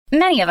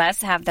Many of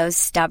us have those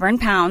stubborn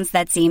pounds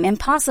that seem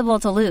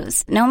impossible to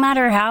lose, no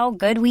matter how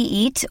good we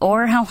eat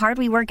or how hard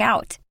we work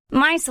out.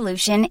 My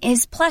solution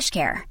is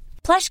PlushCare.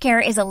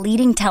 PlushCare is a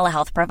leading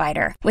telehealth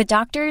provider with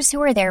doctors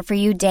who are there for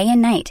you day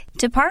and night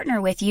to partner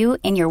with you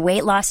in your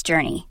weight loss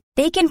journey.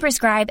 They can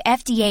prescribe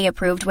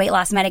FDA-approved weight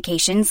loss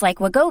medications like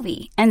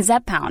Wegovy and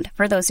Zepbound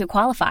for those who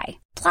qualify.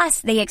 Plus,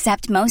 they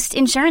accept most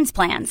insurance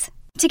plans.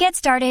 To get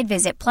started,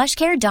 visit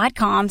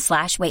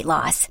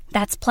plushcare.com/weightloss.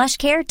 That's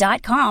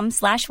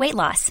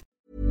plushcare.com/weightloss.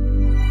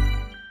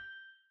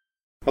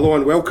 Hello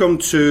and welcome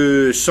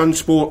to Sun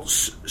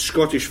Sports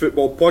Scottish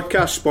Football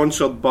Podcast,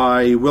 sponsored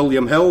by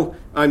William Hill.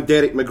 I'm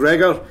Derek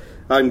McGregor.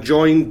 I'm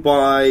joined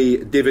by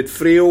David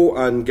Freo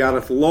and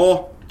Gareth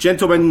Law.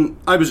 Gentlemen,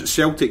 I was at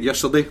Celtic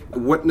yesterday,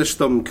 witnessed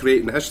them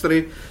creating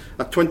history.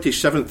 A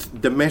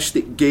 27th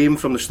domestic game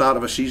from the start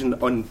of a season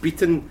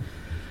unbeaten.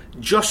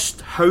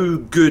 Just how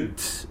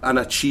good an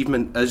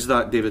achievement is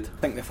that, David?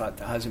 I think the fact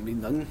that it hasn't been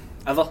done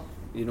ever.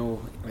 You know,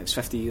 it's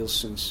 50 years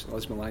since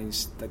Lisbon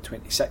Lions did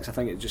 26. I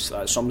think it just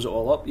that sums it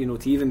all up. You know,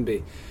 to even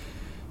be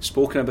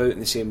spoken about in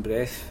the same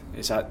breath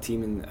as that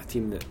team and a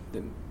team that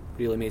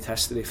really made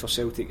history for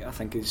Celtic, I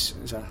think is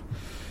a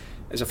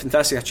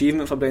fantastic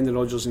achievement for Brendan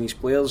Rodgers and his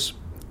players.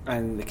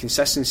 And the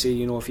consistency,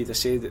 you know, if you'd have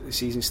said that the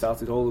season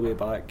started all the way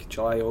back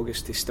July,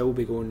 August, to still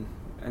be going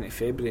into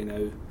February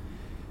now,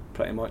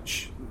 pretty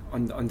much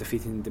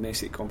undefeated in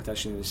domestic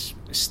competition is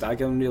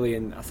staggering, really.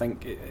 And I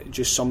think it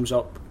just sums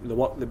up the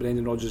work that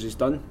Brendan Rodgers has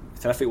done,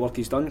 the terrific work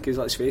he's done, because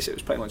let's face it, it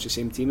was pretty much the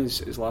same team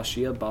as last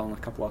year, barring a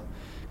couple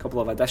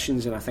of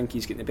additions. And I think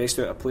he's getting the best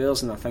out of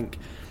players, and I think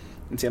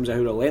in terms of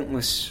how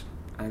relentless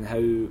and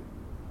how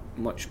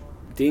much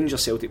danger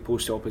Celtic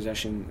pose to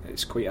opposition,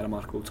 it's quite a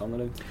remarkable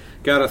turnaround.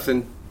 Gareth,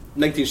 in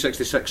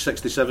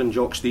 1966-67,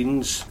 Jock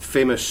Steins'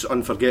 famous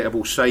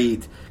unforgettable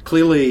side,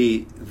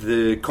 clearly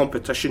the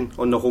competition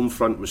on the home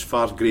front was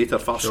far greater,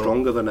 far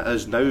stronger than it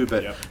is now,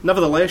 but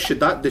nevertheless, should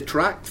that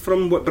detract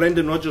from what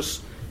Brendan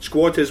Rodgers'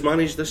 squad has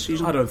managed this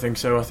season? I don't think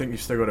so. I think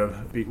you've still got to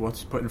beat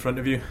what's put in front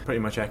of you.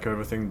 Pretty much echo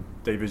everything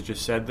David's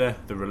just said there.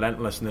 The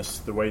relentlessness,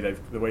 the way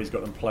he's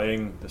got them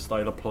playing, the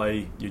style of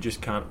play, you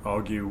just can't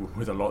argue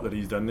with a lot that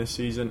he's done this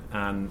season.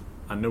 And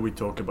I know we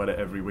talk about it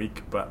every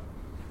week, but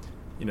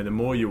you know, the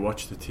more you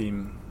watch the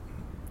team,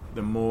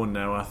 the more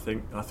now I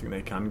think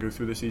they can go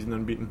through the season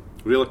unbeaten.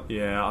 Really?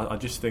 Yeah, I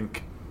just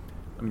think,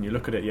 I mean, you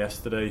look at it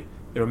yesterday,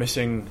 they were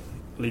missing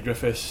Lee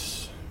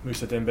Griffiths,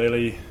 Moussa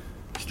Dembele,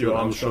 Stuart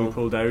Armstrong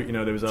pulled out. You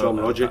know, there was a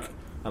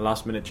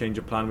last minute change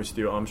of plan with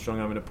Stuart Armstrong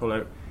having to pull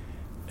out,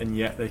 and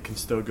yet they can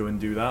still go and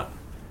do that.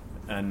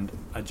 And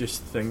I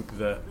just think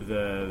that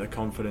the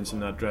confidence in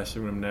that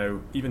dressing room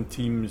now, even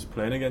teams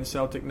playing against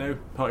Celtic now,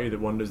 part of you that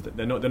wonders that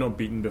they're not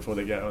beaten before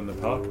they get on the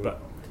park,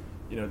 but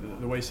you know,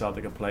 the way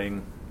Celtic are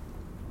playing,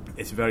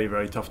 it's very,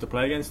 very tough to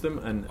play against them.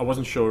 And I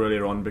wasn't sure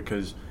earlier on,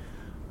 because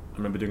I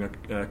remember doing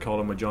a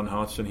column with John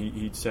Hartson.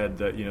 He'd said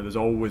that, you know, there's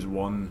always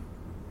one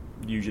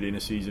usually in a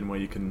season where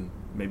you can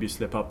maybe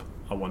slip up.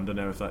 I wonder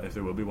now if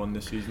there will be one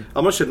this season.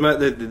 I must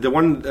admit, the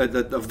one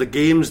of the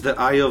games that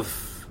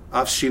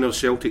I've seen of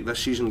Celtic this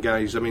season,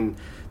 guys, I mean,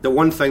 the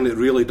one thing that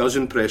really does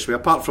impress me,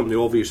 apart from the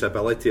obvious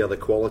ability or the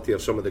quality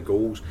of some of the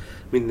goals,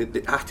 I mean,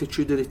 the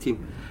attitude of the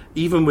team.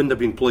 Even when they've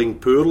been playing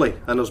poorly,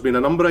 and there's been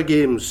a number of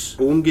games,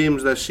 home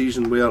games this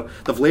season, where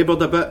they've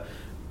laboured a bit,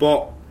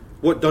 but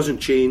what doesn't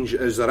change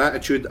is their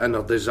attitude and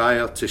their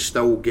desire to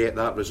still get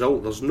that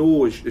result. There's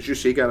no, as you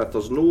say, Gareth,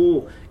 there's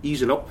no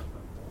easing up.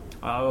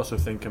 I also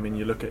think, I mean,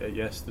 you look at it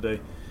yesterday,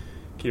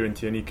 Kieran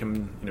Tierney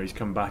he's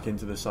come back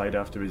into the side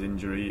after his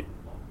injury,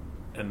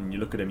 and you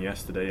look at him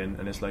yesterday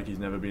and it's like he's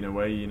never been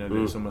away. You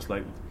know, it's almost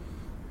like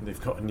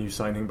they've got a new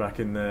signing back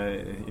in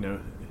the, you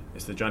know,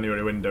 it's the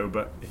January window,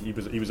 but he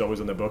was always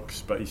on the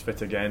books, but he's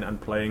fit again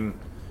and playing.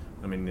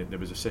 I mean, there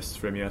was assists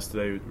for him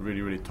yesterday,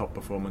 really, really top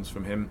performance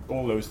from him.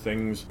 All those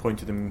things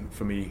pointed them,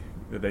 for me,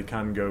 that they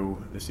can go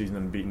the season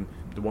unbeaten.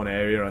 The one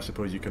area I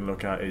suppose you can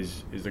look at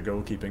is the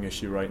goalkeeping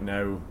issue right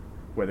now,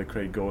 whether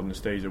Craig Gordon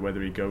stays or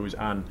whether he goes,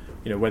 and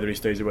you know, whether he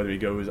stays or whether he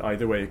goes,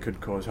 either way it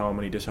could cause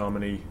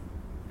disharmony,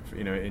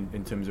 you know,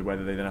 in terms of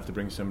whether they then have to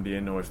bring somebody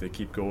in, or if they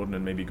keep Gordon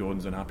and maybe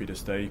Gordon's unhappy to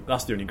stay.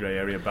 That's the only grey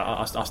area, but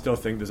I still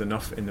think there's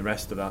enough in the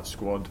rest of that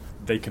squad.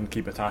 They can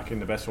keep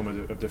attacking. The best form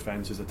of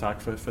defence is attack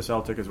for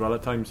Celtic as well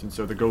at times, and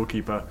so the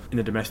goalkeeper in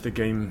a domestic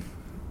game,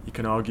 you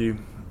can argue,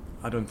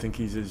 I don't think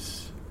he's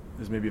as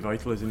maybe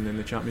vital as in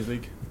the Champions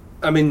League.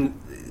 I mean,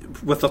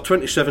 with their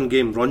 27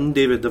 game run,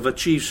 David, they've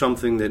achieved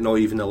something that not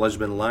even the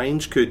Lisbon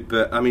Lions could,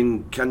 but I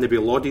mean, can they be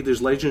lauded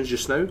as legends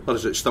just now, or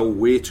is it still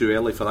way too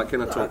early for that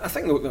kind of talk? I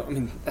think, I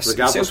mean,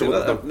 regardless of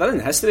what they're in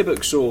the history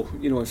books, so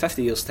you know, in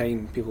 50 years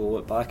time people will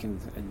look back and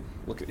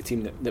look at the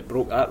team that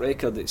broke that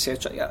record,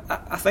 etc.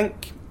 I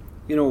think,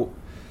 you know,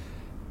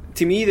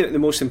 to me the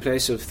most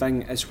impressive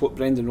thing is what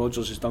Brendan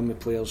Rodgers has done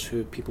with players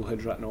who people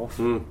had written off,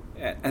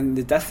 and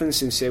the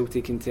difference in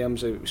Celtic in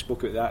terms of, we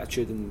spoke about the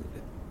attitude and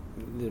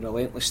the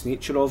relentless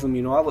nature of them.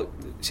 You know, I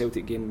looked at the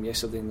Celtic game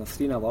yesterday and they're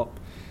 3-0 up,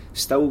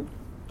 still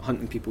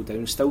hunting people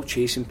down, still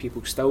chasing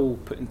people, still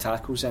putting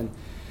tackles in.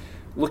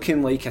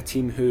 looking like a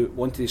team who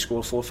wanted to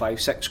score 4,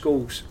 5, 6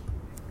 goals.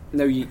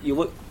 Now you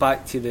look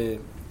back to the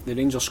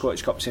Rangers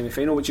Scottish Cup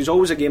semi-final, which is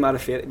always a game I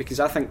refer to, because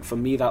I think for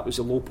me that was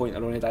the low point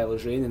of Ronnie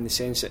Dyler's reign, in the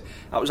sense that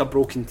was a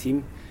broken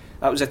team.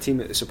 That was a team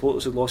that the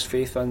supporters had lost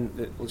faith in,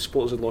 that the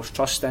supporters had lost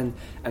trust in,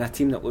 and a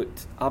team that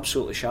looked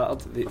absolutely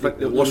shattered. I think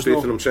they lost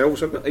faith in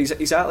themselves, haven't they?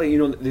 Exactly.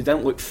 They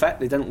didn't look fit,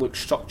 they didn't look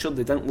structured,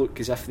 they didn't look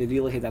as if they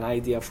really had an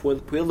idea of where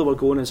they were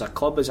going as a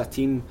club, as a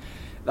team.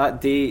 That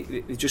day,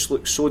 they just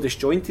looked so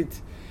disjointed.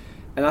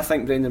 And I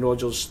think Brendan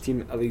Rodgers'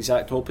 team are the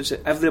exact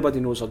opposite. Everybody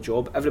knows their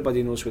job,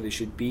 everybody knows where they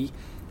should be.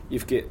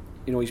 You've got,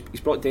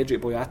 he's brought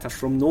Dedrick Boyata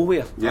from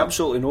nowhere,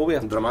 absolutely nowhere.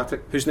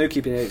 Dramatic. Who's now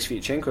keeping Alex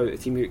Vítchenko out of the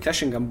team. You've got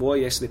Christian Gamboa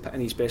yesterday put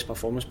in his best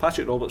performance.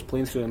 Patrick Roberts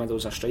playing through the middle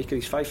as a striker.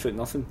 He's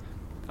 5'0",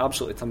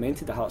 absolutely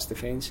tormented the Hearts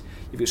defence.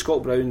 You've got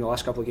Scott Brown in the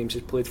last couple of games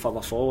has played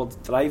further forward,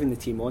 driving the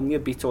team on. Near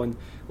Beaton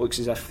looks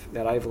as if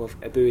the arrival of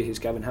Eboué has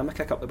given him a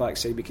kick up the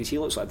backside, because he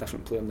looks like a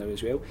different player now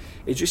as well.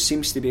 He just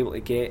seems to be able to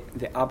get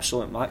the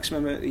absolute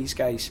maximum out of these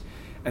guys.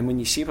 And when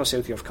you see where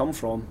Celtic have come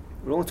from,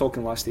 we're only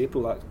talking last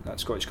April, that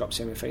Scottish Cup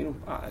semi-final.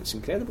 It's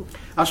incredible.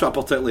 That's what I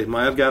particularly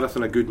admire, Gareth,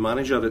 in a good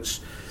manager.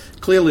 It's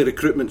clearly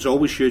recruitment's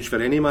always huge for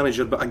any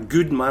manager, but a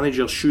good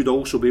manager should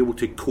also be able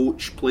to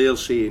coach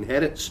players, say,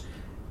 inherits,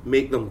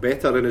 make them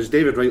better. And as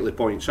David rightly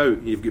points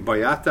out, you've got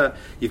Boyata,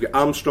 you've got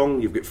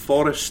Armstrong, you've got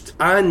Forrest,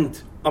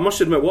 and I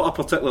must admit, what I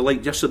particularly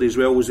liked yesterday as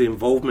well was the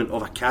involvement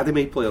of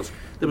academy players.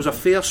 There was a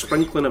fair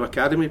sprinkling of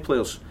academy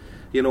players.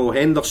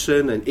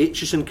 Henderson and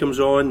Aitchison comes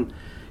on.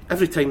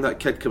 Every time that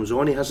kid comes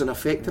on, he has an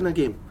effect in a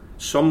game,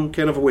 some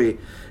kind of a way.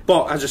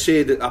 But as I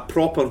said, a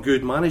proper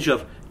good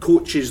manager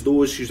coaches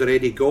those who's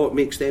already got,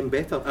 makes them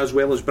better, as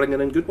well as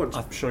bringing in good ones.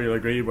 I'm sure you'll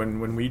agree.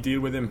 When we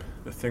deal with him,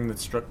 the thing that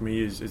struck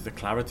me is the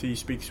clarity he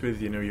speaks with.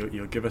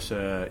 You'll give us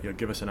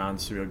an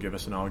answer, you'll give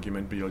us an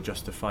argument, but you'll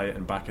justify it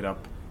and back it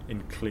up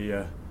in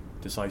clear,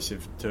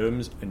 decisive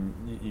terms.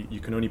 And you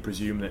can only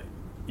presume that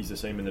he's the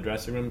same in the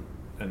dressing room,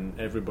 and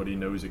everybody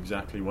knows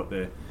exactly what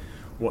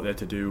they're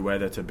to do, where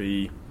they're to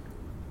be.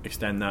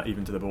 Extend that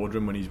even to the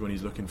boardroom when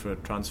he's looking for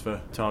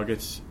transfer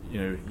targets.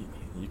 You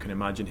can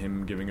imagine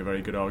him giving a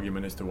very good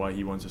argument as to why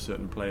he wants a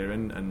certain player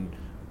in and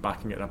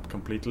backing it up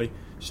completely.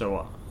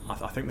 So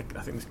I think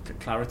the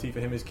clarity for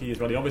him is key as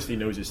well. He obviously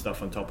knows his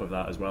stuff on top of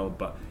that as well,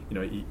 but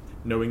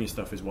knowing his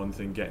stuff is one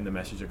thing, getting the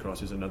message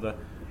across is another.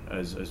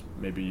 As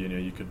maybe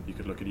you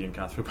could look at Ian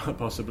Cathro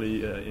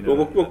possibly.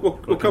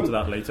 We'll come to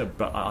that later.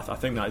 But I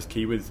think that is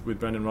key with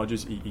Brendan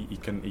Rodgers. He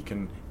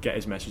can get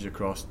his message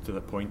across to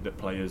the point that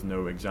players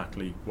know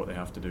exactly what they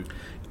have to do.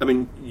 I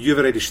mean, you've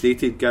already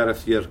stated,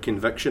 Gareth, your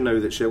conviction now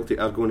that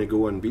Celtic are going to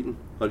go unbeaten.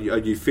 Or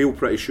you feel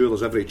pretty sure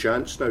there's every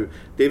chance now.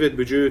 David,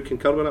 would you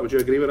concur with that? Would you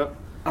agree with that?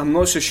 I'm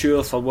not so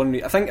sure for one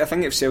reason. I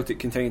think if Celtic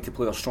continue to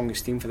play their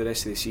strongest team for the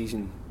rest of the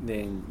season,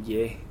 then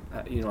they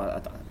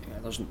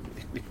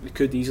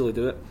could easily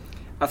do it.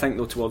 I think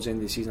though towards the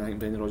end of the season, I think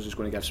Brendan Rodgers is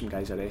going to give some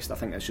guys a rest. I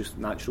think it's just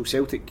natural.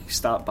 Celtic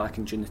start back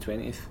in June the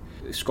 20th.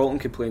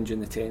 Scotland could play in June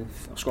the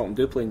 10th. Or Scotland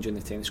do play in June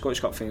the 10th. Scottish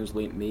Cup finals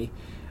late May.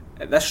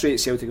 At this rate,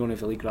 Celtic are going to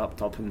have the league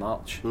wrapped up in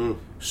March.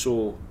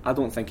 So I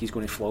don't think he's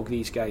going to flog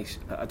these guys.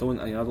 I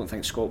don't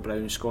think Scott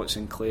Brown, Scott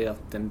Sinclair,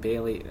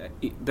 Dembele.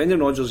 Brendan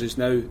Rodgers is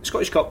now.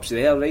 Scottish Cup's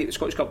there, right? The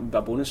Scottish Cup would be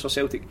a bonus for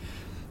Celtic.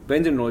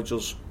 Brendan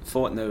Rodgers'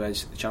 thought now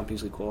is the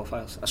Champions League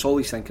qualifiers. That's all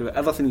he's thinking about.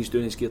 Everything he's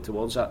doing is geared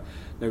towards that.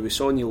 Now we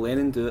saw Neil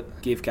Lennon do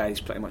it, gave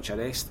guys pretty much a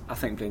rest. I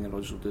think Brendan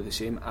Rodgers will do the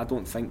same. I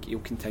don't think he'll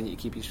continue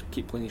to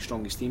keep playing his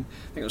strongest team.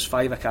 I think there was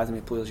 5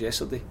 academy players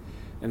yesterday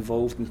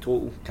involved in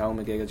total.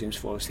 Callum McGregor, James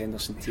Forrest,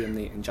 Henderson,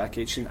 Tierney and Jack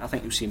Aitchison. I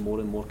think you'll see more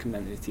and more come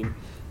into the team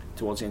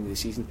towards the end of the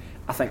season.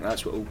 I think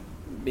that's what will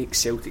make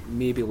Celtic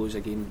maybe lose a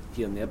game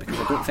here and there, because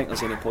I don't think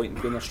there's any point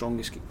in being their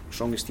strongest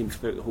team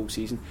throughout the whole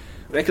season.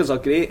 Records are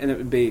great, and it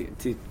would be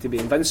to be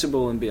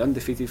invincible and be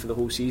undefeated for the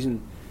whole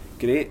season,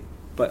 great,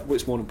 but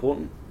what's more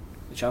important?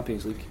 The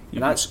Champions League.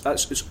 And that's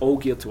it's all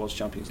geared towards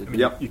Champions League.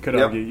 I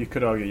mean, you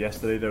could argue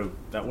yesterday though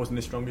that wasn't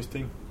his strongest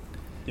team.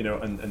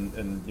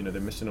 And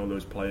they're missing all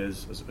those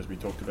players as we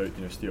talked about.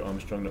 Stuart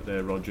Armstrong up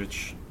there,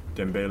 Rodric,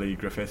 Dembele,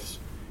 Griffiths.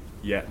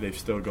 Yeah, they've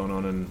still gone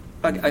on and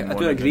I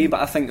do agree, but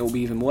I think there'll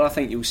be even more. I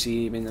think you'll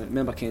see. I mean,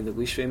 remember Kenny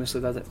Dalglish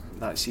famously did it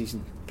that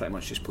season. Pretty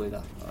much just played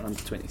an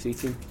under-23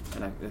 team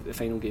in the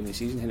final game of the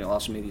season. Henrik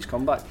Larsson made his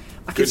comeback.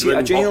 I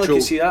genuinely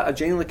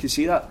could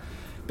see that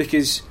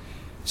because,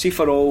 see,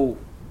 for all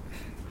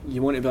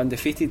you want to be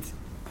undefeated,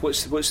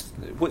 what's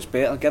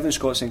better? Giving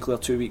Scott Sinclair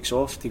 2 weeks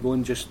off to go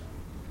and just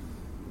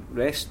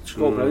rest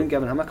Scott Brown,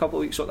 giving him a couple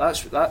of weeks. So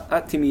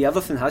that to me,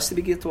 everything has to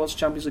be geared towards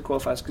Champions League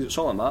qualifiers because it's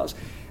all that matters.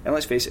 And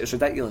let's face it, it's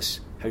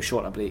ridiculous how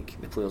short a break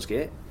the players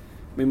get.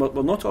 I mean,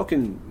 we're not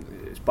talking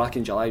it's back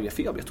in July with your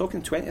feet up. You're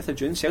talking 20th of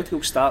June. Celtic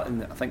will start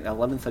in, I think, the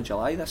 11th of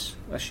July this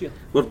year.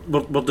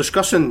 We're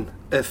discussing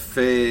if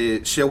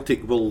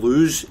Celtic will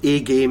lose a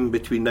game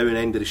between now and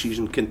end of the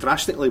season.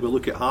 Contrastingly, we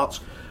look at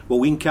Hearts.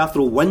 Will Ian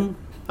Cathro win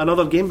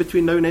another game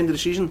between now and end of the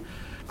season?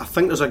 I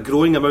think there's a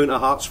growing amount of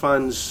Hearts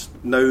fans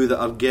now that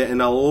are getting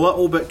a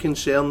little bit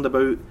concerned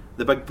about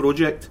the big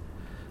project,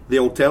 the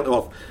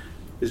alternative.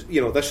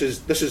 This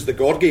is the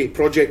Gorgie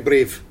Project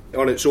Brave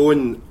on its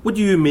own. What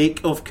do you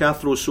make of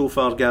Cathro so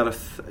far,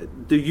 Gareth?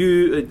 Do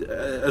you,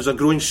 is there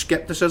growing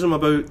scepticism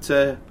about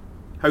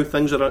how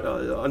things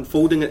are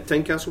unfolding at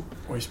Tynecastle?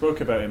 We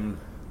spoke about him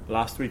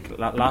last week.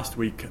 Last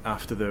week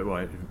after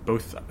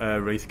both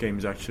Wraith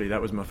games, actually, that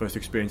was my first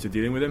experience of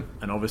dealing with him.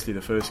 And obviously,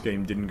 the first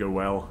game didn't go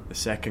well. The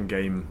second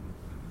game,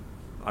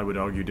 I would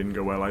argue, didn't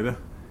go well either,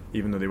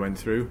 even though they went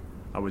through.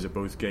 I was at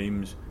both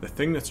games. The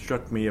thing that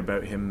struck me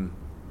about him,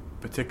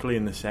 particularly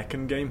in the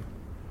second game,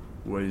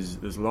 was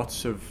there's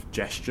lots of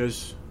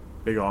gestures,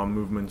 big arm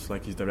movements,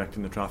 like he's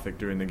directing the traffic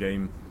during the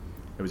game.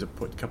 There was a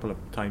couple of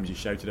times he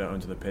shouted out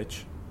onto the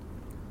pitch.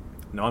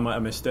 Now, I might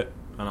have missed it,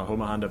 and I'll hold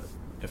my hand up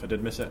if I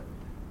did miss it,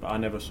 but I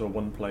never saw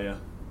one player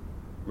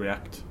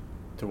react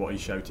to what he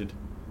shouted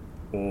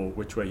or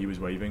which way he was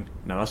waving.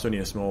 Now, that's only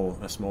a small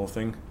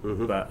thing,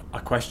 but I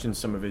questioned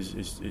some of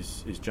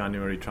his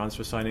January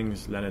transfer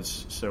signings. Leonard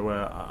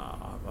Sower,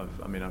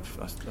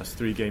 that's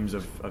 3 games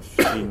I've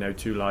seen now,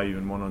 2 live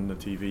and 1 on the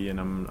TV, and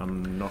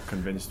I'm not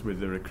convinced with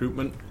the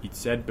recruitment. He'd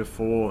said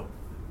before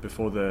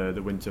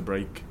the winter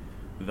break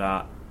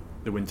that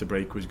the winter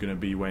break was going to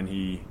be when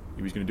he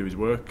was going to do his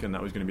work, and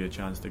that was going to be a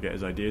chance to get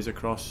his ideas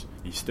across.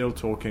 He's still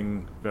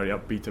talking very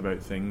upbeat about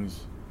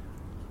things,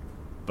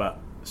 but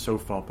so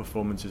far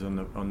performances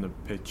on the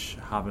pitch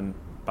haven't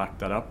backed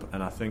that up,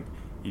 and I think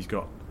he's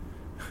got,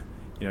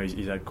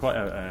 he's had quite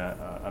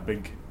a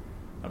big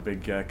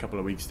couple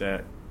of weeks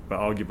there, but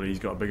arguably he's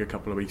got a bigger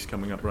couple of weeks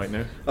coming up right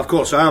now. Of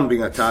course, I am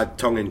being a tad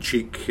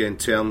tongue-in-cheek in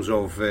terms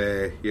of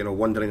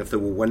wondering if they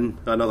will win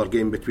another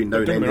game between now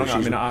and the end of the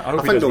season. I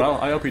hope he does well.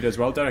 I hope he does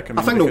well, Derek.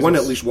 I think they'll win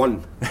at least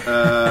one.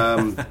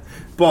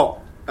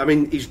 But I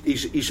mean,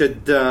 he's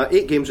had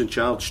 8 games in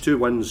charge, 2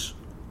 wins,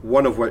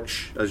 one of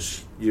which,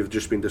 as you've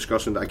just been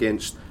discussing,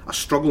 against a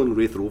struggling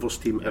Wraith Rovers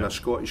team in a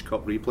Scottish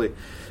Cup replay.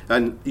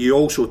 And you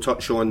also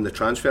touch on the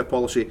transfer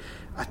policy.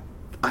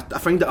 I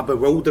find it a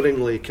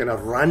bewilderingly kind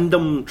of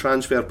random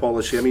transfer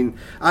policy. I mean,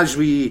 as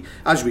we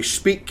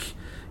speak,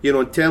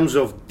 in terms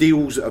of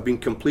deals that have been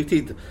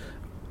completed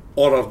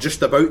or are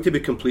just about to be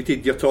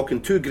completed, you're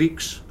talking 2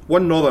 Greeks,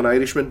 1 Northern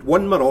Irishman,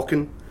 1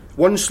 Moroccan,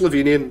 1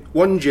 Slovenian,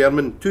 1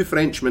 German, 2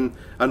 Frenchmen,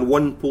 and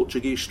 1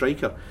 Portuguese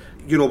striker.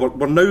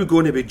 We're now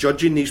going to be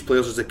judging these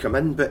players as they come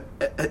in, but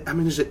I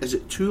mean, is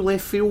it too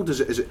left field? Is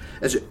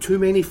it too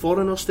many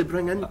foreigners to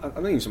bring in? I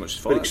don't think so much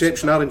foreigners. With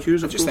exception Aaron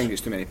Hughes, I just think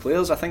it's too many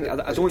players. I think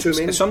I don't. Too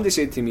many? Somebody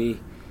said to me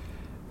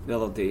the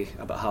other day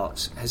about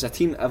Hearts, has a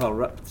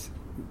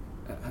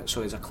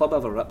club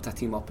ever ripped a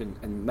team up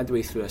in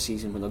midway through a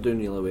season when they're doing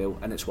really well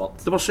and it's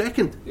worked? They were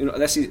second.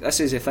 This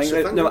is the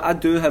thing. Now, I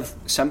do have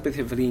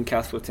sympathy for Ian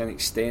Cathro to an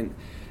extent,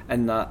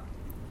 in that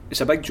it's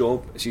a big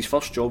job, it's his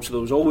first job, so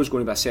there was always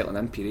going to be a settling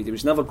in period. He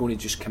was never going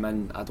to just come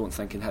in, I don't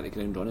think, and hit the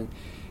ground running.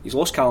 He's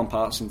lost Callum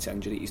Patterson to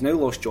injury. He's now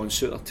lost John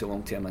Souttar to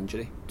long-term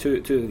injury. Two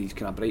of these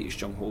kind of brightest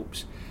young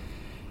hopes.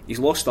 He's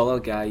lost other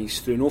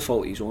guys through no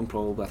fault of his own,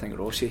 probably. I think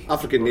Rossi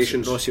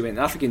went.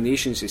 African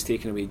Nations has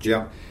taken away June.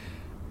 Yeah.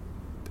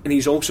 And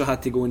he's also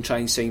had to go and try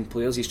and sign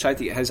players. He's tried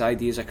to get his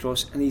ideas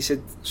across, and he's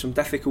had some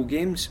difficult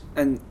games.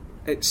 And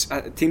it's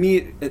to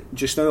me,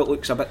 just now it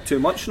looks a bit too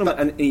much for him,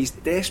 and he's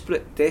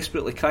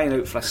desperately crying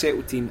out for a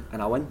settled team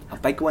and a win, a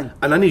big win.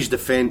 And in his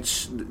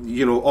defence,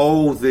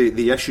 all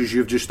the issues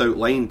you've just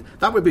outlined,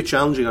 that would be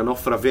challenging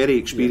enough for a very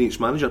experienced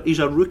manager. He's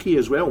a rookie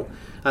as well,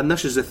 and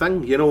this is the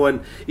thing,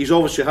 and he's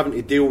obviously having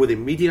to deal with the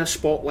media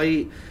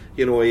spotlight.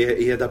 He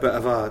had a bit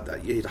of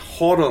a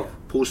horror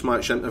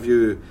post-match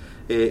interview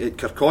at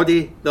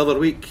Kirkcaldy the other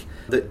week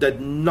that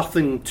did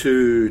nothing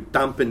to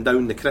dampen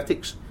down the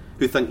critics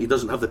who think he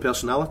doesn't have the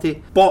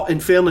personality. But in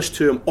fairness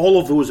to him, all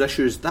of those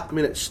issues,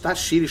 that's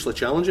seriously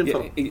challenging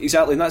for him.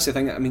 Exactly, and that's the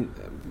thing. I mean,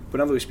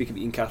 whenever we speak about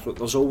Ian Cathro,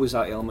 there's always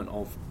that element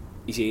of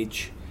his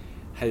age,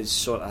 his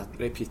sort of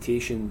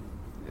reputation,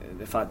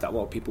 the fact that a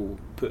lot of people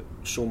put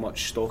so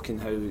much stock in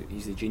how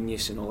he's the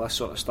genius and all that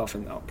sort of stuff,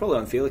 and probably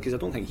unfairly, because I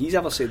don't think he's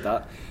ever said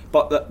that.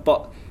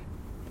 But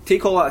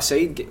take all that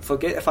aside,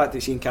 forget the fact that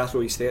it's Ian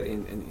Cathro, he's 30,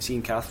 and it's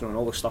Ian Cathro and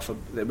all the stuff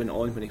that went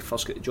on when he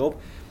first got the job.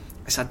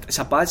 It's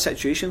a bad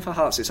situation for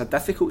Hearts. It's a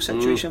difficult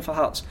situation for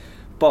Hearts.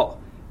 But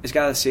as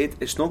Gareth said,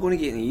 it's not going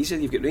to get any easier.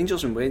 You've got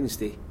Rangers on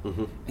Wednesday,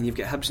 and you've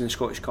got Hibs in the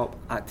Scottish Cup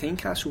at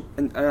Tynecastle.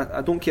 And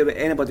I don't care what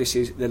anybody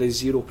says, there is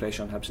zero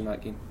pressure on Hibs in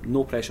that game.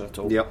 No pressure at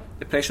all. Yep.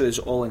 The pressure is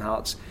all in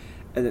Hearts.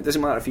 And it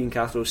doesn't matter if Ian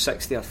Cathro's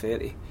 60 or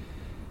 30.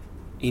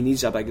 He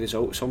needs a big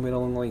result somewhere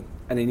along the line,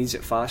 and he needs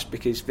it fast,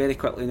 because very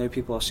quickly now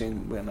people are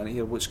saying, wait a minute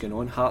here, what's going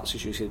on? Hearts,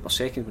 as you said, were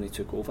second when he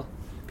took over.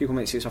 People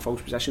might say it's a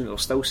false position, but they're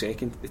still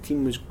second. The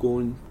team was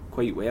going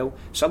quite well.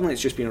 Suddenly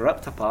it's just been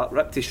ripped apart,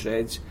 ripped to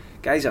shreds.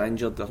 Guys are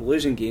injured, they're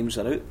losing games,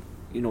 they're out,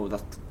 they're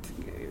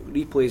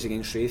replays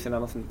against Wraith and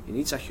everything. He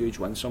needs a huge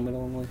win somewhere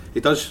along the line.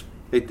 It does.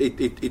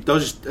 It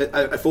does,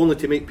 if only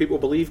to make people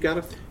believe,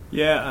 Gareth.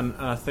 Yeah, and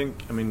I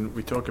think,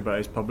 we talk about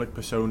his public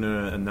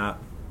persona and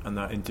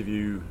that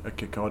interview at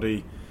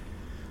Kirkcaldy.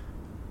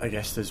 I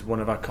guess there's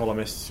one of our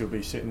columnists who'll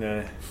be sitting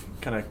there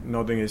kind of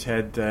nodding his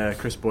head.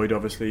 Chris Boyd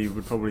obviously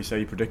would probably say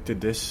he predicted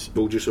this.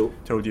 Told you so.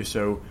 Told you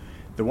so.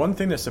 The one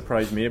thing that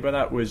surprised me about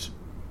that was,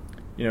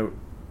 you know,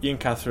 Ian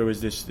Cathro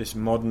is this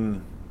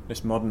modern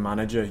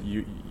manager.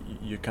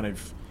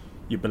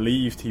 You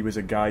believed he was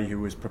a guy who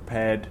was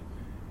prepared.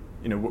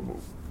 You know,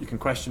 you can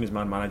question his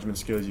man management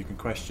skills. You can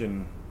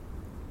question,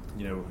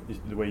 you know,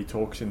 the way he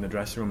talks in the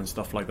dressing room and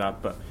stuff like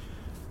that. But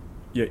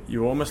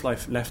you're almost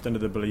like left under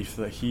the belief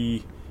that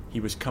he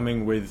was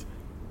coming with,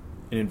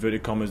 in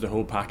inverted commas, the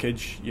whole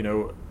package, you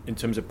know, in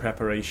terms of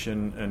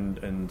preparation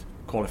and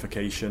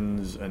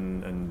qualifications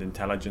and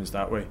intelligence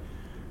that way.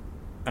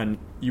 And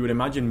you would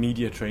imagine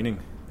media training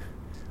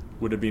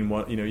would have been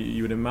what, you know,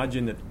 you would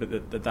imagine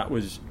that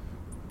was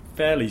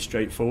fairly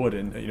straightforward,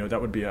 and, you know,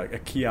 that would be a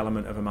key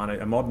element of a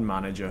modern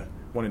manager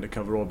wanting to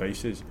cover all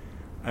bases.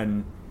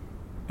 And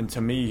to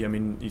me, I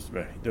mean,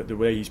 the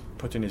way he's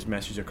putting his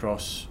message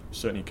across,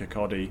 certainly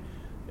Kirkcaldy,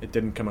 it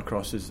didn't come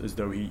across as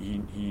though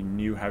he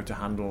knew how to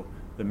handle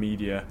the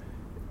media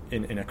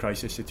in a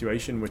crisis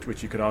situation,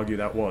 which you could argue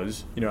that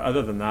was. You know,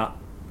 other than that,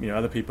 you know,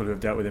 other people who have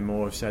dealt with him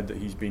more have said that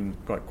he's been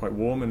quite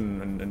warm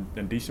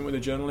and decent with the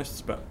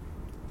journalists, but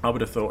I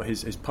would have thought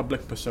his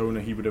public persona,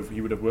 he would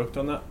have worked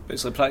on that. But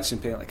it's like practising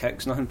penalty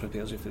kicks. Nothing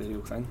prepares you for the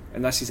real thing.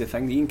 And this is the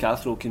thing. Ian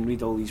Cathro can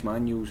read all these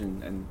manuals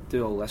and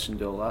do all this and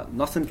do all that.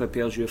 Nothing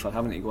prepares you for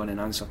having to go in and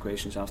answer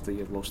questions after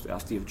you've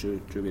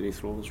drew away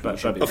throws.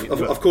 But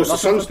of course,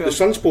 the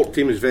Sunsport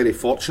team is very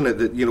fortunate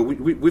that, you know,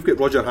 we've got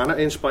Roger Hannah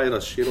to inspire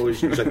us. You know,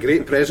 he's a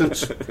great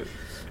presence.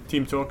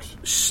 Team talks,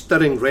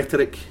 stirring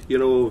rhetoric. You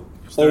know,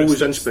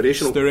 always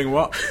inspirational. Stirring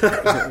what?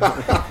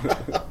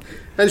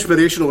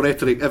 Inspirational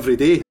rhetoric every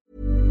day.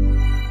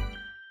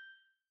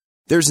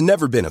 There's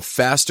never been a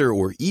faster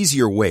or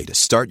easier way to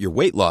start your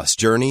weight loss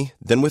journey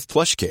than with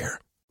PlushCare.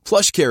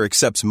 PlushCare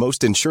accepts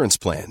most insurance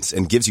plans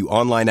and gives you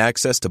online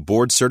access to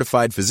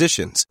board-certified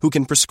physicians who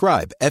can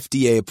prescribe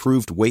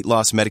FDA-approved weight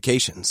loss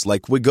medications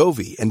like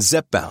Wegovy and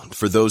Zepbound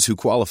for those who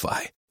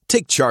qualify.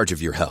 Take charge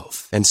of your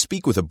health and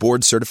speak with a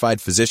board-certified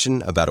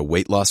physician about a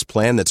weight loss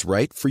plan that's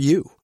right for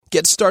you.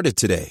 Get started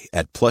today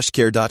at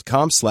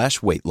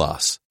plushcare.com/weight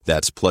loss.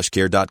 That's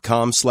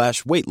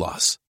plushcare.com/weight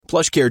loss.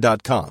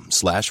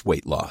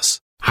 plushcare.com/weight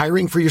loss.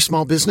 Hiring for your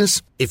small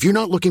business? If you're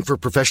not looking for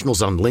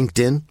professionals on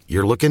LinkedIn,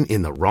 you're looking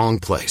in the wrong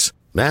place.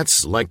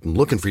 That's like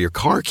looking for your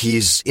car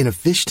keys in a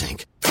fish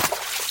tank.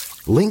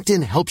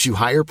 LinkedIn helps you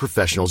hire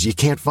professionals you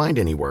can't find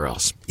anywhere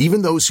else,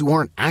 even those who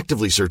aren't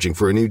actively searching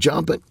for a new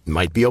job but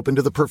might be open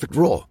to the perfect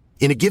role.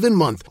 In a given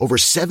month, over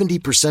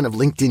 70% of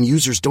LinkedIn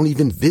users don't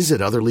even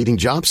visit other leading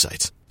job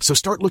sites. So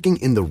start looking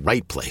in the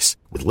right place.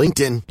 With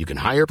LinkedIn, you can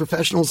hire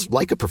professionals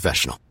like a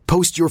professional.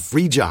 Post your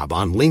free job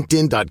on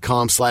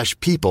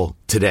linkedin.com/people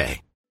today.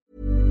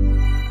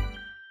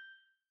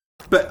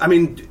 But, I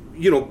mean,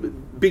 you know,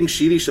 being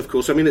serious, of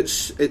course, I mean,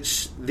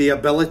 it's the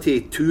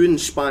ability to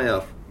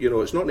inspire. You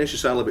know, it's not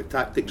necessarily about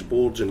tactics,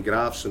 boards and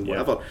graphs and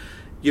whatever.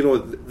 You know,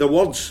 the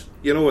words,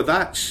 you know,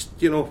 that's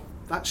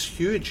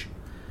huge.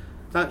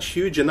 That's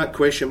huge, and that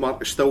question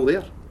mark is still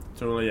there.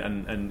 Totally,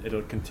 and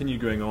it'll continue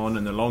going on,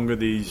 and the longer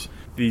these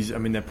I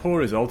mean, they're poor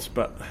results,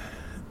 but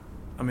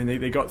I mean,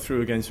 they got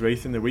through against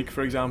Wraith in the week,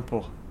 for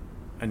example,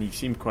 and he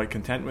seemed quite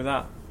content with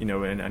that, you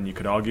know, and you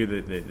could argue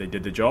that they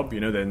did the job, you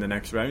know, they're in the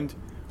next round,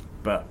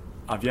 but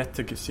I've yet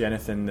to see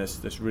anything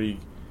that's really,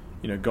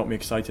 you know, got me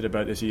excited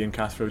about this Ian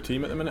Cathro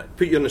team at the minute.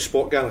 Put you on the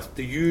spot, Gareth.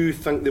 Do you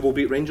think they will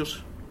beat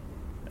Rangers?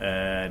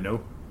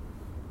 No,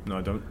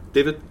 I don't.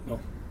 David?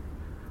 No.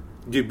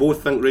 Do you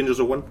both think Rangers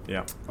will win?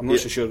 Yeah. I'm not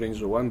so sure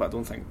Rangers will win, but I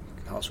don't think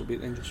Hearts will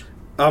beat Rangers.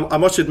 I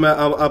must admit,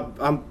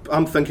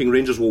 I'm thinking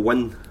Rangers will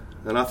win,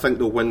 and I think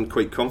they'll win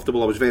quite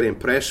comfortable. I was very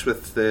impressed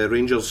with the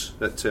Rangers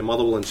at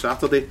Motherwell on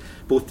Saturday.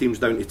 Both teams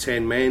down to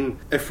 10 men.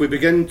 If we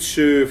begin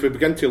to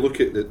look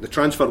at the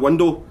transfer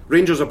window,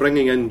 Rangers are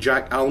bringing in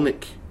Jack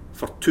Alnwick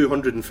for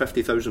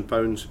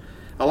 £250,000.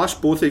 I'll ask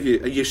both of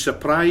you: are you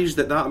surprised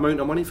at that amount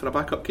of money for a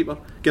backup keeper,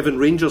 given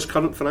Rangers'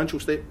 current financial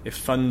state? If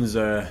funds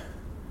are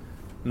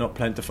not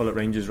plentiful at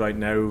Rangers right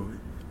now,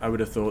 I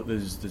would have thought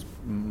there's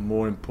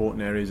more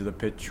important areas of the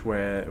pitch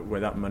where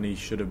that money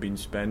should have been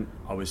spent.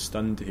 I was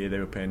stunned to hear they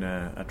were paying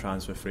a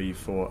transfer fee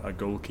for a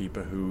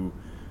goalkeeper who,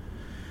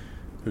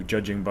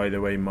 judging by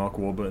the way Mark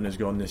Warburton has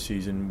gone this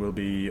season, will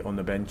be on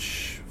the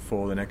bench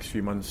for the next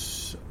few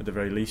months at the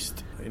very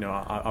least. You know,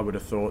 I would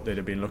have thought they'd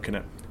have been looking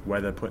at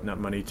whether putting that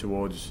money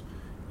towards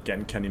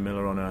getting Kenny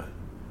Miller on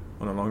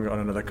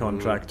another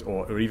contract,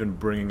 or even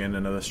bringing in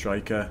another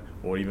striker,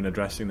 or even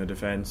addressing the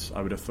defence.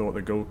 I would have thought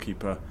the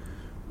goalkeeper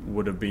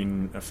would have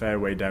been a fair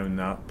way down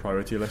that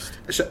priority list.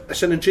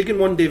 It's an intriguing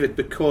one, David,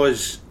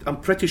 because I'm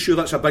pretty sure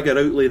that's a bigger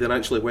outlay than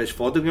actually West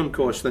Foderingham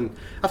cost. And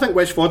I think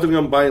West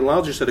Foderingham, by and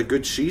large, has had a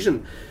good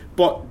season.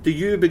 But do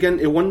you begin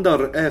to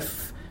wonder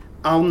if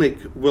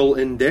Alnwick will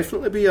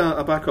indefinitely be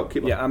a backup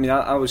keeper? Yeah, I mean,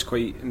 I was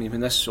quite... I mean, when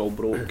this all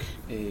broke,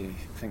 I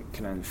think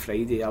kind of on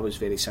Friday, I was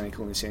very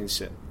cynical in the sense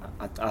that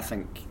I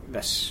think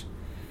this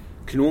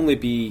can only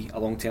be a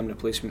long-term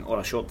replacement or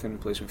a short-term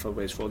replacement for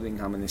West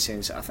Foderingham, in the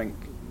sense that I think,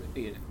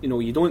 you know,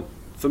 you don't...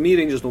 For me,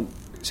 Rangers don't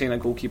sign a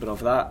goalkeeper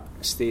of that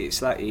status,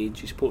 that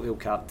age. He's a Portfield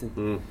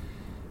captain,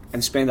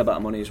 and spend a bit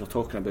of money, as we're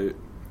talking about.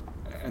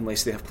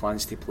 unless they have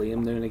plans to play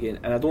him now and again.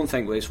 And I don't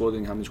think West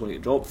Foderingham is going to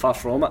get dropped. Far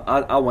from it.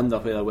 I wonder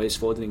whether West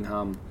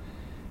Foderingham,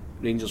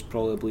 Rangers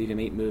probably believe he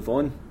might move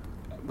on,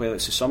 whether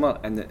it's the summer,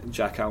 and that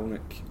Jack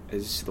Alnwick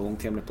is the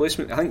long-term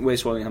replacement. I think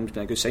West Fodringham's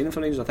been a good signing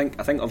for Rangers. I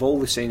think of all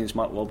the signings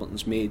Mark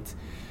Warburton's made,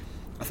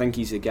 I think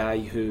he's the guy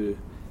who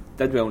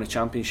did well in the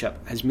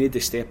Championship, has made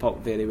the step up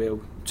very well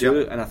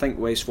too, and I think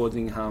West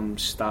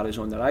Fodringham's star is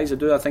on the rise.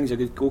 I think he's a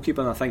good goalkeeper,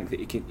 and I think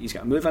that he's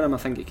got a move in him. I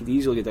think he could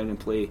easily go down and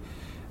play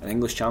an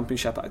English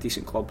Championship at a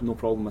decent club, no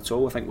problem at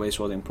all. I think West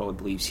Foderingham probably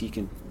believes he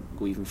can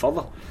go even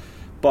further,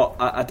 but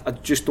I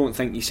just don't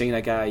think you sign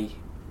a guy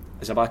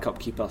as a backup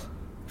keeper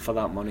for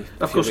that money.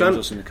 Of course,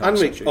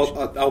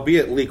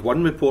 albeit League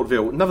One with Port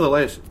Vale,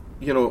 nevertheless,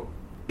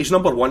 he's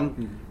number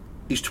one.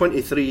 He's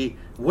 23.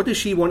 What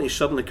does he want to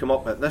suddenly come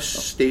up at this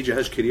stage of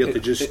his career to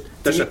just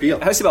disappear?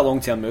 It has to be a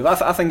long-term move.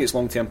 I think it's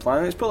long-term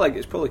planning. It's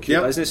probably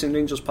cute business in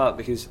Rangers' part,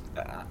 because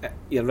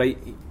you're right.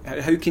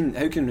 How can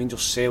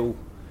Rangers sell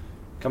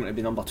coming to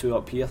be number 2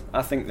 up here?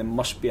 I think there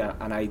must be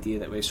an idea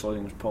that West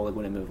Fodringham's probably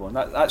going to move on.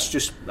 That's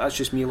just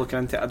me looking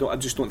into it. I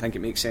just don't think it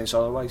makes sense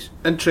otherwise.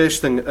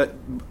 Interesting.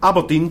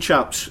 Aberdeen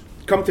chaps,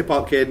 come to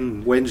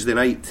Parkhead Wednesday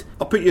night.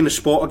 I'll put you in the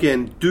spot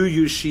again. Do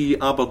you see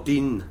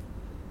Aberdeen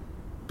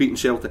beating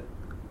Celtic,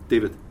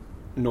 David?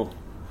 No.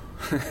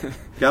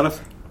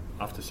 Gareth?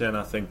 After saying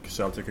I think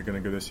Celtic are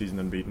going to go this season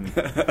unbeaten.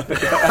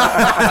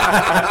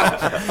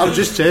 I'm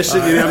just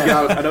testing you there,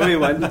 Gareth. I know you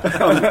win.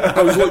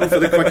 I was looking for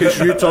the quickest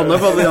U-turn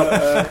ever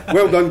there.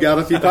 Well done,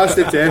 Gareth. You passed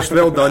the test.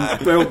 Well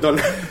done.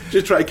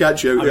 Just try to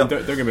catch you out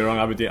there. Don't get me wrong,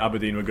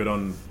 Aberdeen were good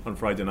on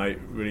Friday night.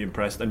 Really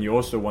impressed. And you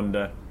also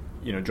wonder,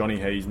 Johnny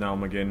Hayes, Niall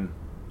McGinn,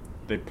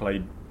 they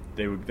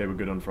were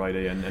good on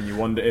Friday. And you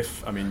wonder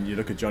if, you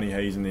look at Johnny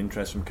Hayes and the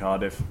interest from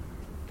Cardiff.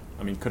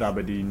 Could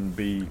Aberdeen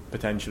be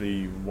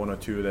potentially one or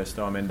two of their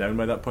star men down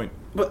by that point?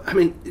 But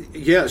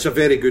it's a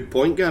very good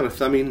point,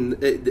 Gareth.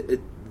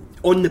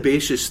 On the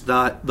basis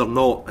that they're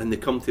not, and they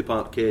come to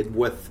Parkhead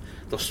with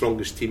their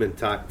strongest team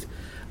intact.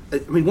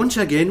 Once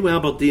again with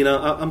Aberdeen,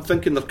 I'm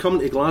thinking they're coming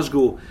to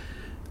Glasgow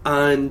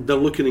and they're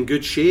looking in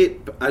good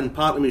shape, and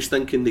part of me is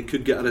thinking they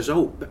could get a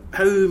result. But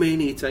how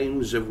many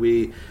times have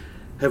we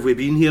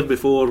been here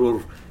before?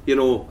 Or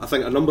I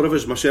think a number of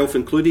us, myself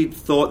included,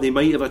 thought they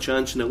might have a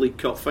chance in the League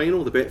Cup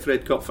final, the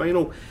Betfred Cup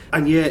final,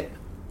 and yet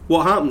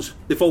what happens?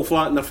 They fall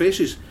flat in their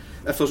faces.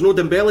 If there's no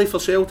Dembele for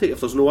Celtic,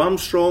 if there's no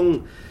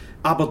Armstrong,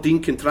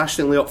 Aberdeen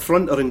contrastingly up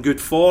front are in good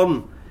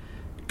form.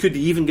 Could they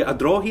even get a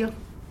draw here?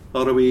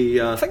 Or are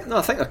we? I think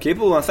they're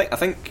capable. I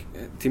think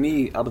to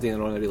me, Aberdeen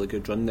are on a really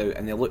good run now,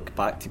 and they look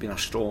back to being a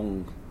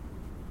strong,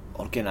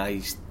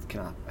 organised,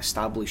 kind of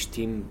established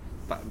team,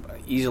 but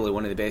easily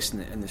one of the best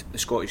in the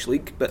Scottish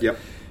League. But do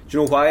you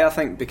know why? I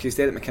think because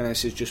Derek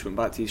McInnes has just went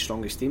back to his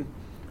strongest team.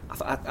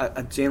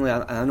 I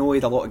know he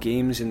had a lot of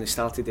games and they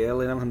started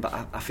early and everything,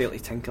 but I felt he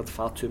tinkered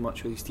far too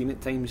much with his team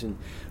at times, and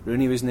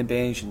Rooney was on the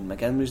bench and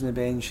McGinn was on the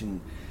bench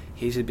and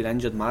Hayes had been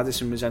injured,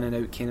 Maddison was in and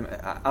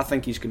out. I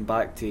think he's gone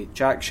back to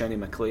Jack, Shinnie,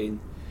 McLean,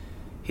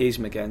 Hayes,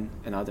 McGinn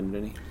and Adam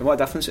Rooney. And what a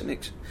difference it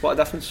makes. What a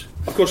difference.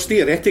 Of course,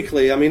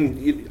 theoretically,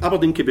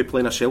 Aberdeen could be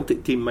playing a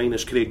Celtic team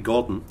minus Craig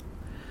Gordon.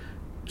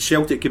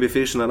 Celtic could be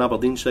facing an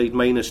Aberdeen side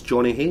minus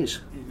Johnny Hayes.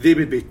 They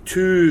would be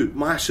two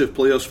massive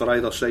players for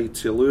either side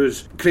to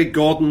lose. Craig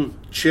Gordon,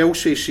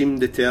 Chelsea seem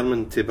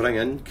determined to bring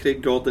in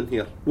Craig Gordon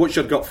here. What's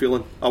your gut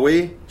feeling?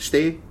 Away?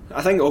 Stay?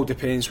 I think it all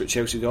depends what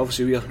Chelsea do.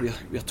 Obviously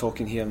we're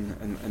talking here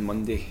on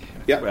Monday,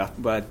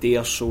 with a day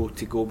or so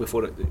to go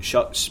before it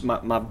shuts.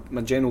 My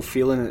general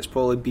feeling, and it's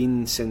probably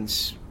been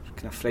since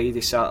kind of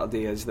Friday,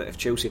 Saturday, is that if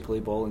Chelsea play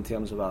ball in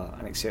terms of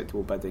an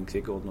acceptable bid, then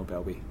Craig Gordon will be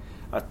away.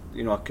 I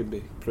could be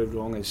proved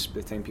wrong as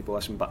by the time people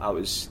listen, but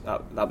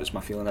that was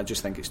my feeling. I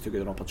just think it's too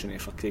good an opportunity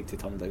for Craig to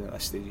turn down at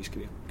this stage of his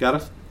career.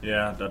 Gareth?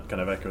 Yeah, I'd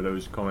kind of echo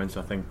those comments.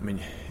 I think,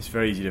 it's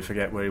very easy to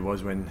forget where he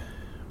was when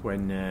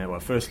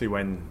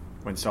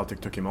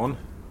Celtic took him on.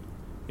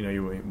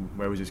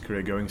 Where was his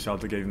career going?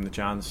 Celtic gave him the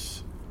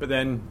chance, but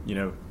then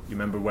you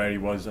remember where he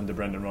was under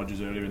Brendan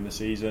Rodgers earlier in the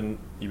season.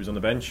 He was on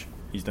the bench.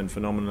 He's done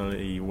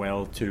phenomenally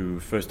well to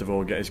first of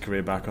all get his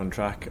career back on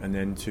track, and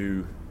then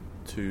to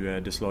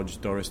dislodge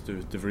Doris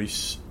de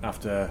Vries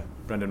after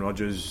Brendan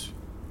Rodgers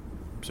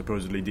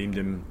supposedly deemed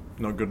him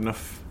not good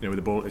enough, with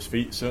the ball at his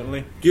feet,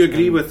 certainly. Do you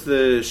agree with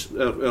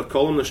our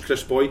columnist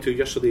Chris Boyd, who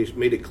yesterday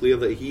made it clear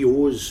that he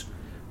owes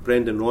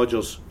Brendan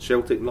Rodgers,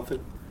 Celtic,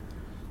 nothing?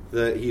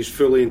 That he's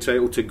fully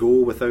entitled to go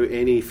without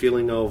any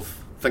feeling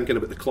of thinking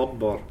about the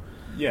club? Or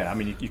you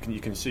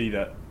can see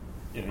that,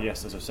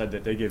 yes, as I said,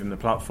 that they gave him the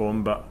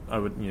platform, but I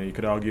would, you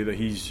could argue that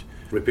he's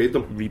repaid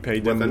them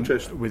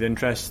with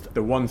interest.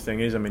 The one thing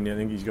is, I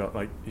think he's got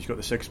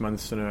the 6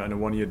 months and a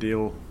 1 year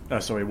deal.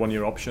 1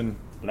 year option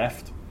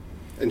left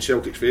in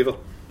Celtic's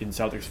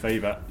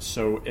favour.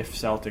 So if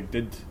Celtic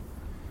did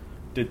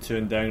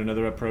turn down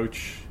another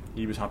approach,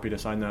 he was happy to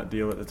sign that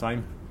deal at the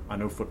time. I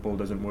know football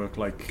doesn't work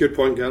like. Good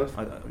point, Gareth.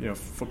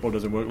 Football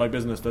doesn't work like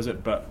business, does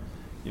it? But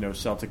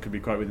Celtic could be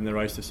quite within their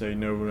rights to say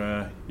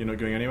no. You're not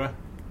going anywhere.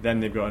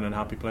 Then they've got an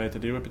unhappy player to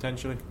deal with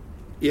potentially.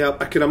 Yeah,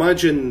 I can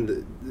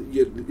imagine,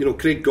 you know,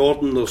 Craig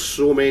Gordon, there's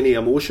so many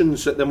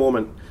emotions at the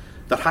moment.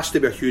 There has to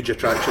be a huge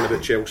attraction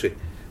about Chelsea,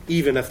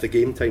 even if the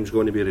game time's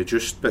going to be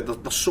reduced. But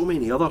there's so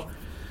many other,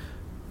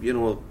 you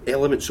know,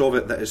 elements of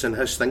it that is in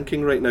his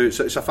thinking right now. It's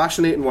a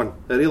fascinating one.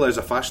 It really is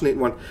a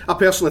fascinating one. I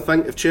personally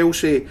think if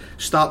Chelsea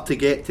start to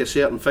get to a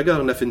certain figure,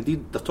 and if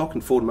indeed they're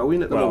talking 4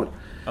 million at the moment.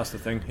 That's the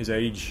thing. His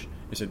age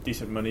is a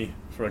decent money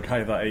for a guy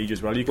of that age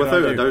as well. You can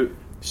without argue. a doubt.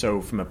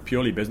 So from a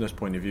purely business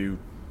point of view,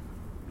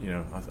 you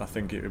know, I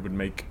think it would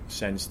make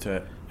sense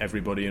to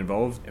everybody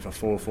involved. If a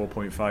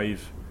 4.5,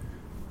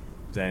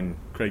 then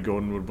Craig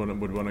Gordon would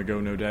want to go,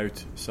 no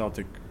doubt.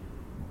 Celtic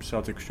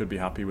should be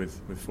happy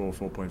with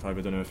 4.5. I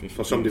don't know if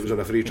for somebody who was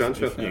on a free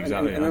transfer.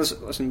 Exactly. And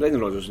listen,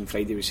 Brendan Rodgers on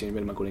Friday was saying,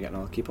 where am I going to get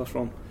another keeper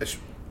from?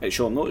 It's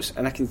short notice,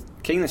 and I can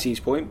kind of see his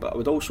point, but I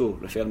would also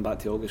refer him back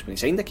to August when he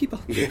signed a keeper.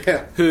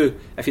 Yeah. Who,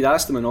 if he'd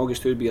asked him in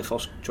August who would be your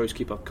first choice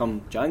keeper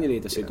come January,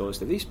 they'd say Doris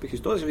de Vries, because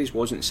Doris de Vries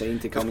wasn't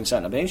signed to come and sit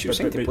on a bench, he was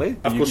signed to play.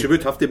 Of course, you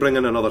would have to bring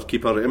in another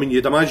keeper. I mean,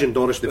 you'd imagine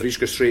Doris de Vries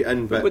goes straight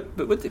in, but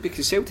would they,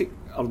 because Celtic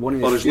are one of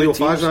the or is few Leo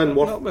teams. Fazan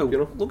worth, Well, you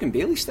know? Logan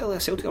Bailey's still there.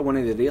 Celtic are one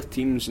of the rare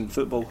teams in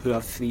football who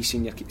have 3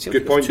 senior keepers.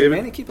 Good point, too David.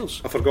 many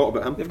keepers. I forgot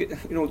about him. They've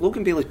got, you know,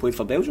 Logan Bailey played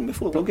for Belgium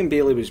before. Logan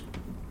Bailey was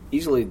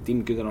easily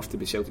deemed good enough to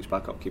be Celtic's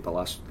backup keeper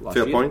last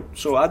Fair year. Point.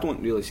 So I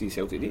don't really see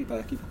Celtic need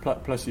a keeper.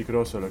 Plus, you could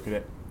also look at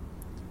it.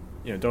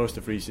 You know, Doris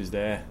de Vries is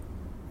there.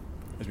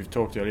 As we've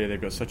talked earlier, they've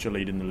got such a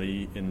lead in the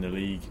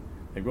league.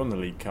 They've won the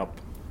League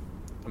Cup.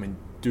 I mean,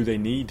 do they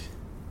need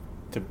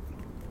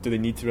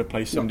to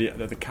replace somebody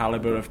at the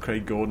calibre of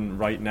Craig Gordon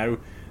right now?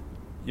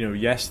 You know,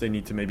 yes, they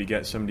need to maybe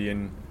get somebody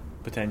in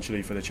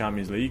potentially for the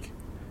Champions League.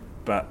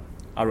 But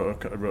I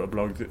wrote a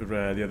blog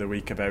the other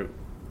week about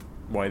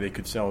why they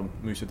could sell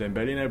Moussa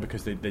Dembele now,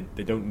 because they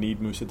don't need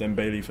Moussa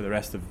Dembele for the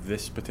rest of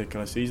this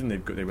particular season.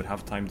 They would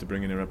have time to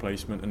bring in a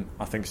replacement, and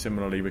I think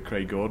similarly with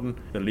Craig Gordon,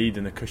 the lead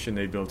and the cushion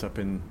they built up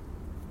in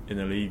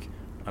the league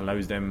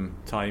allows them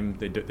time.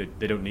 They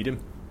don't need him,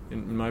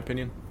 in my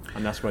opinion,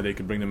 and that's why they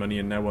could bring the money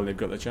in now while they've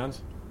got the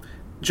chance.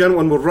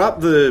 Gentlemen, we'll wrap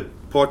the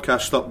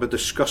podcast up by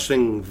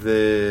discussing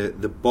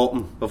the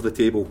bottom of the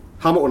table.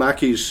 Hamilton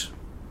Accies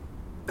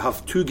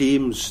have 2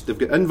 games. They've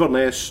got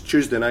Inverness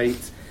Tuesday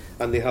night,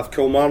 and they have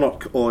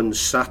Kilmarnock on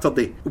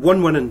Saturday.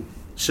 1 winning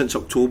since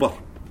October.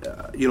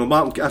 You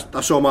know,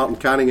 I saw Martin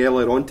Canning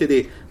earlier on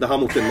today, the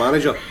Hamilton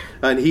manager,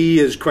 and he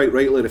is quite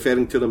rightly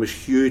referring to them as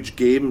huge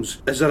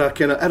games. Is there a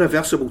kind of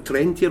irreversible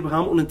trend here with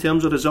Hamilton in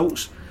terms of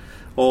results?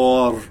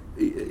 Or,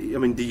 I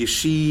mean, do you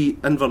see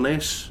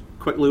Inverness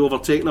quickly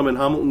overtaking them and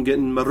Hamilton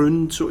getting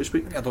marooned, so to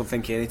speak? I don't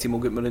think any team will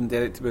get marooned,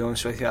 Derek, to be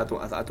honest with you. I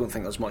don't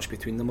think there's much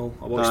between them all.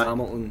 I watched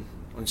Hamilton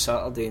on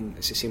Saturday, and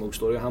it's the same old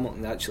story.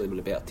 Hamilton, they actually were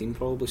a better team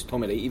probably.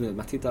 Tommy Wright even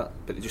admitted that,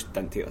 but they just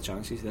didn't take their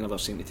chances. They never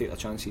seemed to take their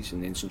chances,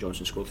 and then St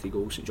Johnstone scored 3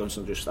 goals. St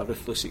Johnstone are just a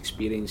ruthless,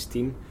 experienced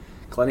team,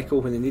 clinical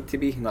when they need to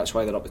be, and that's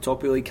why they're up the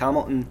top of the league.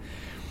 Hamilton,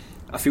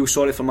 I feel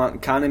sorry for Martin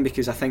Canning,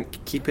 because I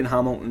think keeping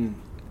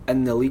Hamilton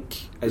in the league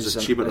is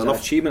an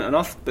achievement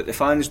enough, but the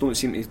fans don't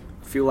seem to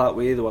feel that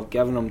way. They were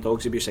giving them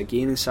dogs abuse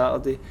again on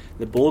Saturday.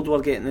 The board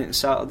were getting it on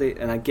Saturday,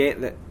 and I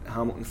get that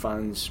Hamilton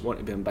fans want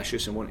to be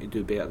ambitious and want to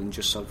do better than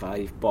just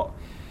survive, but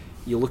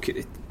you look at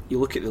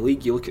the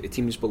league, you look at the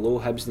teams below,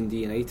 Hibs,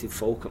 Dundee United,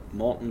 Falkirk,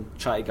 Morton,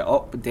 try to get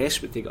up,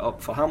 desperate to get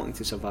up. For Hamilton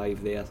to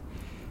survive there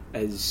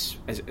is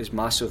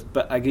massive.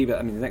 But I agree with,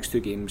 I mean, the next 2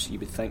 games you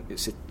would think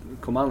it's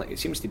Kilmarnock, it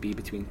seems to be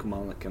between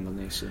Kilmarnock,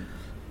 Inverness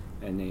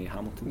and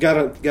Hamilton.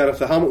 Gareth,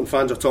 the Hamilton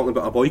fans are talking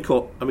about a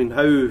boycott. I mean,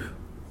 how,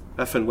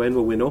 if and when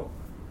will we know?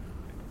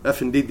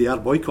 If indeed they are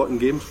boycotting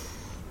games.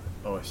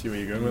 Oh, I see where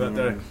you're going with that,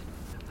 Derek.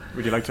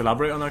 Would you like to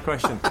elaborate on that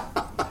question?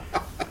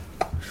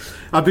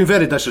 I've been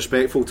very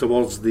disrespectful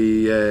towards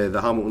the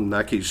Hamilton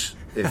Accies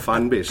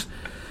fan base.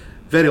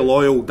 Very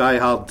loyal,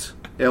 die-hard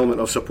element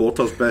of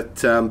supporters,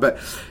 but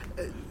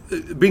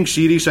being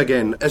serious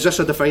again, is this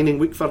a defining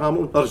week for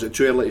Hamilton, or is it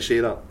too early to say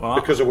that? Well,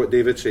 because of what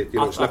David said, you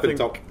know, snip and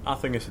tuck. I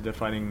think it's a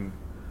defining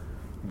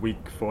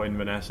week for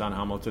Inverness and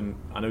Hamilton.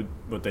 I know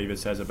what David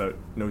says about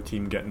no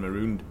team getting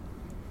marooned,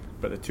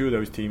 but the 2 of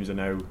those teams are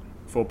now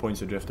 4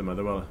 points adrift of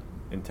Motherwell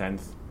in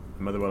 10th.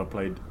 Motherwell have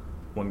played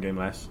 1 game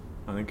less,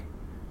 I think.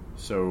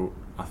 So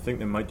I think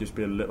there might just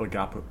be a little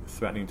gap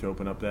threatening to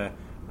open up there,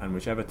 and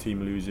whichever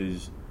team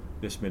loses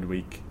this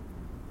midweek,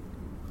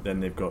 then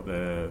they've got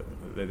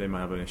they might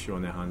have an issue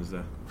on their hands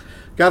there.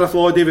 Gareth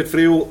Law, David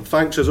Friel,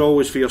 thanks as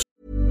always for your.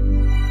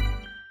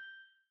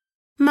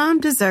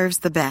 Mom deserves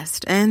the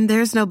best, and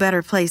there's no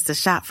better place to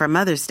shop for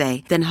Mother's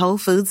Day than Whole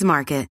Foods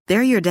Market.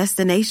 They're your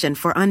destination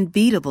for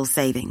unbeatable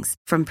savings,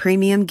 from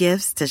premium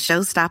gifts to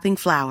show-stopping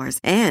flowers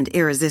and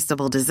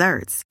irresistible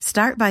desserts.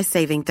 Start by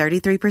saving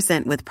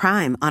 33% with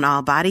Prime on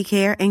all body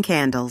care and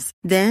candles.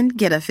 Then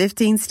get a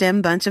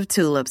 15-stem bunch of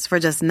tulips for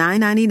just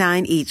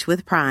 $9.99 each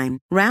with Prime.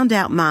 Round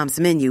out Mom's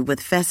menu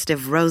with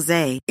festive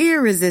rosé,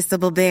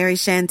 irresistible berry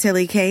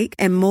chantilly cake,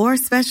 and more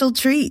special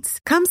treats.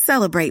 Come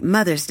celebrate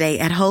Mother's Day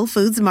at Whole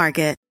Foods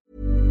Market.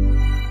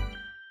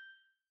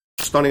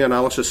 Stunning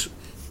analysis.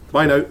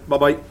 Bye now.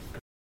 Bye-bye.